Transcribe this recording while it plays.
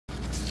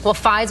Well,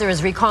 Pfizer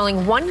is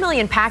recalling 1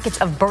 million packets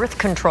of birth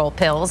control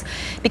pills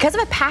because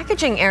of a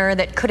packaging error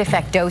that could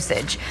affect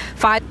dosage.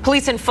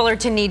 Police in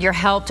Fullerton need your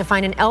help to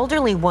find an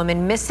elderly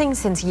woman missing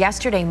since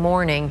yesterday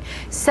morning.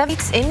 7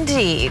 weeks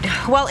indeed.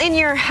 Well, in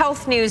your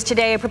health news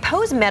today, a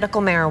proposed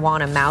medical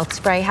marijuana mouth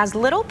spray has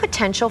little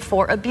potential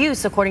for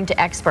abuse, according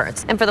to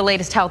experts. And for the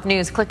latest health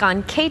news, click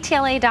on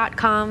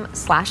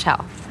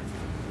ktla.com/health.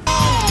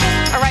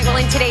 All right, well,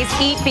 in today's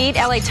Eat Beat,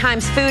 LA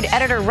Times food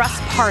editor Russ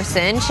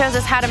Parson shows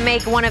us how to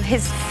make one of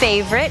his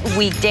favorite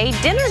weekday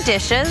dinner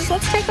dishes.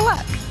 Let's take a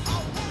look.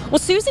 Well,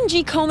 Susan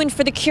G. Komen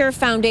for the Cure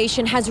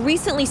Foundation has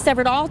recently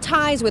severed all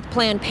ties with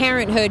Planned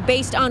Parenthood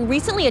based on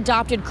recently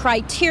adopted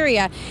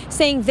criteria,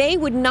 saying they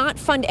would not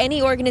fund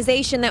any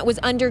organization that was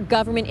under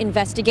government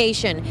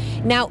investigation.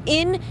 Now,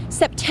 in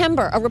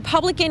September, a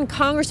Republican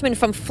congressman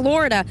from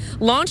Florida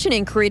launched an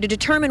inquiry to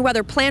determine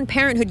whether Planned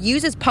Parenthood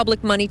uses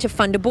public money to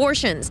fund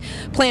abortions.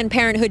 Planned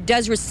Parenthood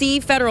does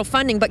receive federal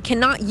funding but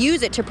cannot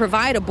use it to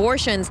provide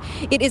abortions.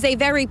 It is a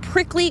very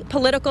prickly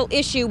political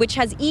issue which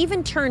has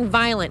even turned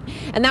violent,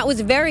 and that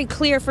was very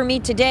clear for me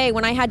today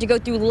when I had to go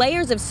through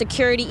layers of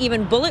security,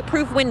 even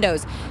bulletproof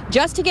windows,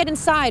 just to get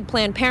inside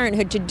Planned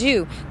Parenthood to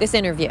do this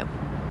interview.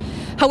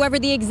 However,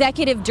 the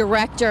executive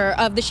director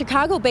of the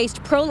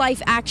Chicago-based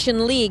Pro-Life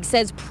Action League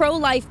says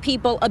pro-life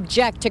people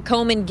object to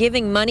Komen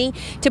giving money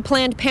to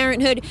Planned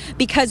Parenthood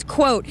because,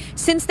 quote,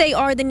 since they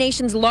are the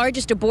nation's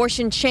largest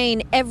abortion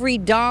chain, every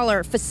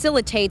dollar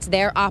facilitates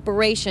their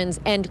operations,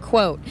 end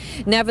quote.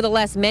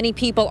 Nevertheless, many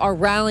people are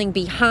rallying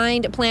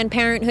behind Planned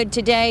Parenthood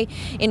today.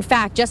 In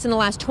fact, just in the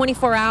last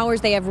 24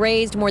 hours, they have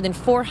raised more than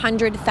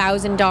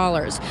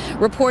 $400,000.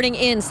 Reporting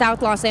in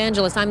South Los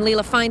Angeles, I'm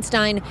Leila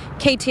Feinstein,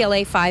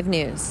 KTLA 5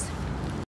 News.